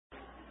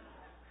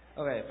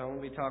Okay, so I'm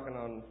going to be talking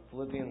on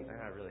Philippians.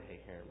 I really hate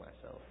hearing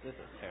myself. This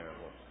is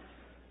terrible.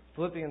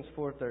 Philippians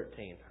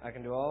 4:13. I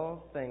can do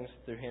all things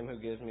through Him who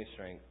gives me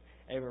strength.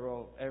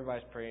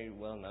 Everybody's pretty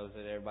well knows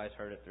it. Everybody's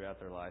heard it throughout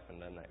their life and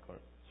done that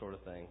sort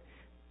of thing.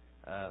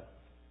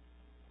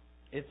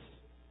 It's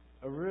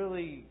a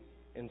really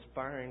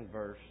inspiring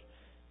verse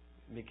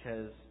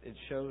because it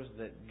shows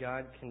that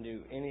God can do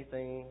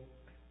anything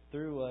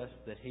through us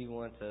that He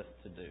wants us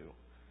to do.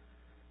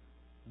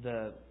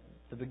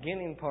 The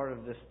beginning part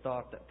of this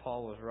thought that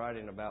Paul was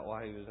writing about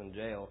while he was in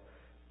jail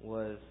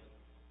was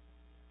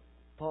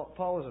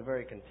Paul was a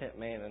very content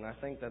man, and I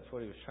think that's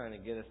what he was trying to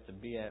get us to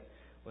be at,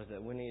 was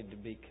that we needed to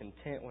be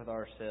content with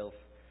ourselves.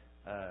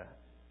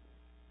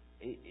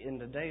 In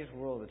today's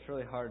world, it's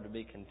really hard to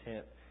be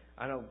content.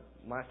 I know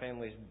my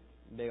family's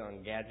big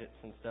on gadgets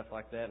and stuff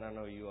like that, and I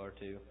know you are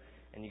too.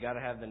 And you got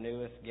to have the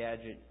newest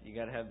gadget, you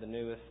got to have the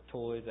newest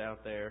toys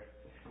out there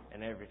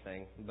and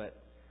everything. But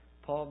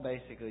Paul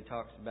basically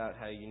talks about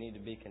how you need to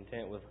be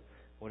content with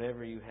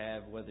whatever you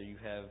have, whether you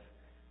have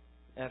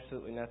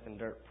absolutely nothing,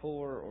 dirt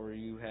poor, or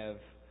you have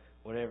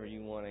whatever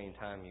you want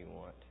anytime you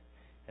want.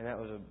 And that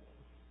was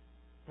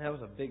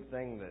a big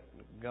thing that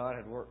God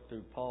had worked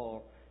through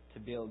Paul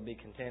to be able to be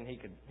content.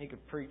 He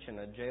could preach in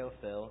a jail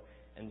cell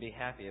and be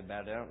happy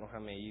about it. I don't know how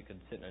many of you could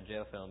sit in a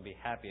jail cell and be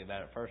happy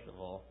about it, first of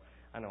all.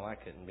 I know I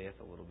couldn't be. It's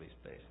a little bit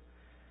space.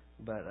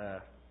 But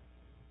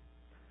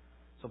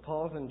so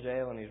Paul's in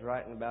jail and he's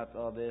writing about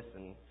all this,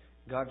 and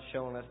God's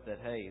showing us that,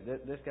 hey,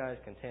 this guy's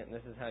content and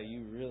this is how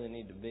you really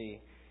need to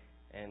be.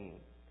 And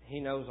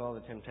He knows all the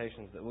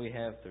temptations that we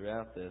have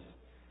throughout this.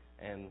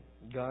 And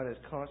God is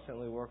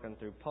constantly working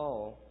through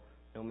Paul,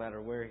 no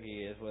matter where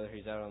he is, whether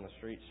he's out on the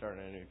street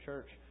starting a new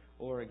church,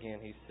 or again,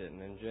 he's sitting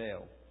in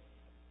jail.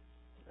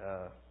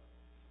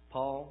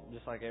 Paul,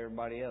 just like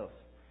everybody else,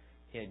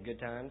 he had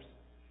good times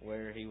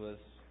where he was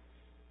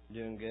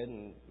doing good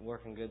and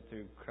working good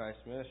through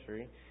Christ's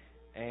ministry,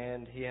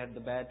 and he had the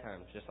bad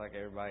times, just like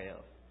everybody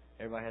else.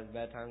 Everybody has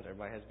bad times,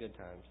 everybody has good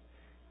times.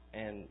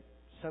 And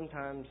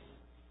sometimes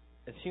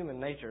it's human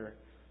nature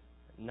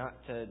not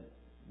to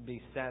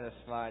be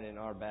satisfied in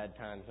our bad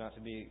times, not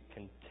to be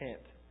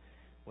content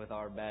with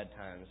our bad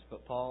times.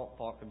 But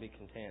Paul could be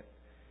content.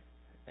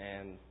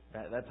 And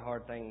that's a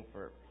hard thing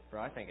for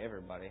I think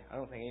everybody. I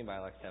don't think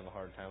anybody likes to have a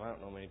hard time. I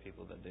don't know many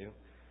people that do.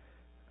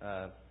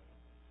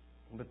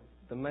 But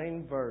the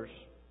main verse,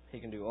 He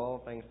can do all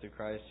things through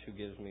Christ who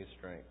gives me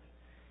strength.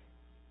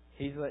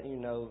 He's letting you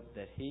know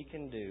that He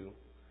can do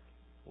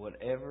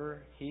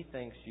whatever He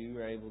thinks you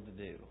are able to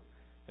do.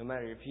 No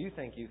matter if you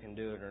think you can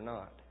do it or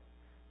not.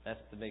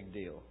 That's the big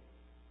deal.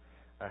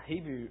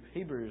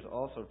 Hebrews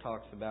also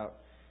talks about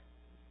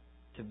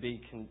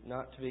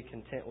not to be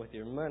content with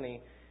your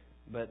money,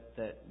 but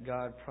that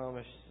God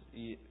promises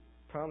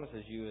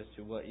you as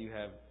to what you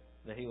have,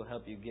 that He will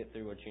help you get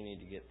through what you need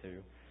to get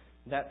through.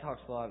 That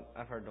talks a lot.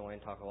 I've heard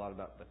Dwayne talk a lot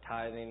about the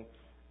tithing,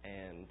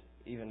 and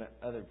even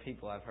other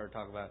people I've heard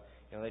talk about,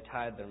 they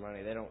tithe their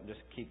money. They don't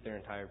just keep their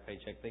entire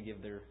paycheck. They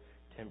give their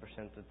 10%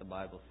 that the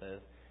Bible says.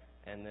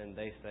 And then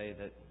they say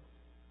that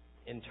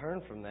in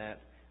turn from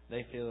that,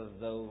 they feel as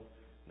though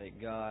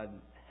that God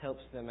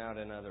helps them out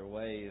in other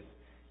ways,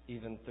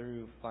 even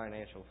through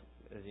financial.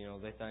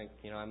 They think,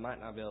 I might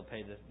not be able to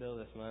pay this bill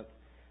this month,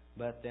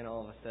 but then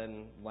all of a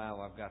sudden,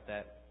 wow, I've got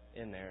that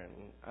in there.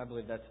 And I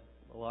believe that's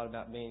a lot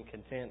about being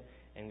content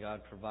and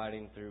God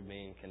providing through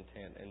being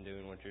content and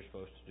doing what you're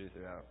supposed to do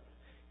throughout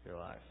your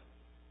life.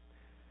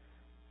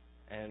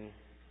 And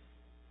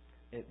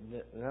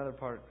another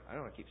part, I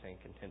know I keep saying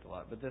content a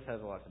lot, but this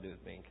has a lot to do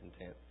with being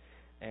content.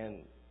 And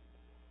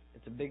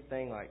it's a big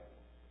thing, like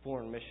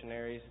foreign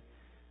missionaries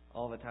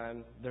all the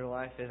time. Their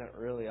life isn't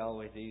really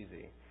always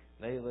easy.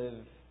 They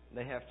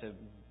have to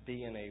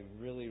be in a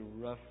really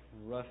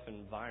rough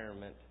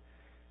environment,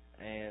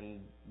 and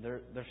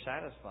they're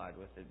satisfied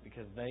with it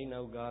because they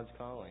know God's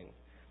calling.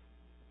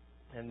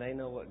 And they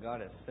know what God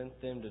has sent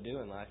them to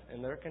do in life,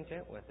 and they're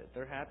content with it.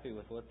 They're happy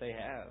with what they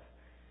have.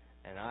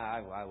 And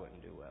I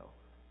wouldn't do well.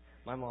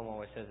 My mom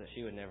always says that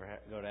she would never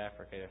go to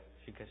Africa.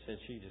 She said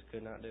she just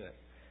could not do it.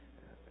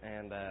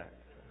 And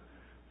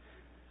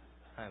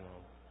hi,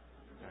 Mom.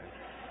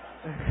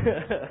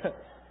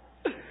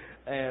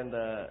 And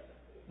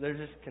they're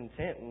just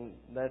content, and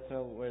that's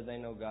where they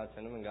know God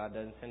sent them, and God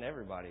doesn't send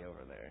everybody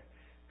over there.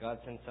 God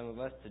sends some of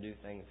us to do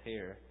things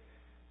here,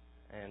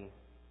 and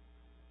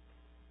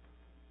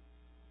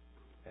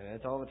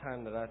it's all the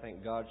time that I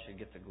think God should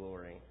get the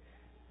glory.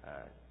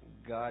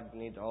 God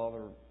needs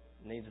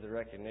the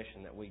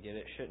recognition that we get.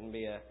 It shouldn't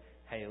be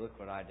hey, look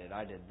what I did.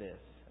 I did this.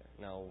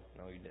 No,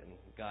 you didn't.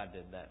 God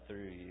did that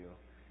through you.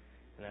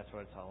 And that's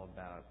what it's all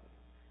about.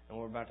 And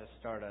we're about to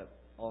start up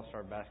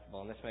All-Star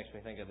basketball. And this makes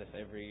me think of this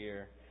every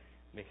year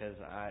because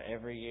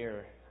every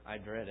year I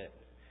dread it.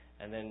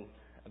 And then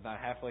about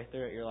halfway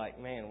through it, you're like,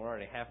 man, we're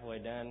already halfway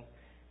done.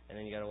 And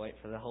then you got to wait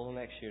for the whole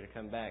next year to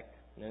come back.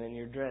 And then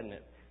you're dreading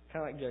it.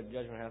 Kind of like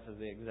Judgment House is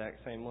the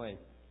exact same way.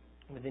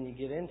 But then you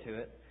get into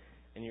it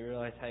and you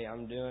realize, hey,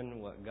 I'm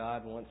doing what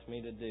God wants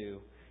me to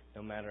do.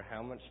 No matter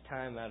how much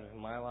time out of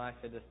my life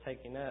it is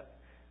taking up,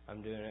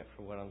 I'm doing it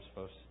for what I'm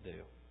supposed to do.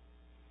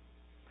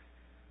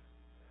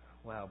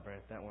 Wow,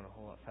 Brent, that went a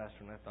whole lot faster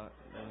than I thought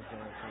that was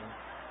going to.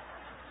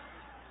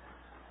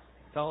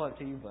 It's all up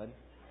to you, bud.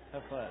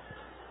 Have fun.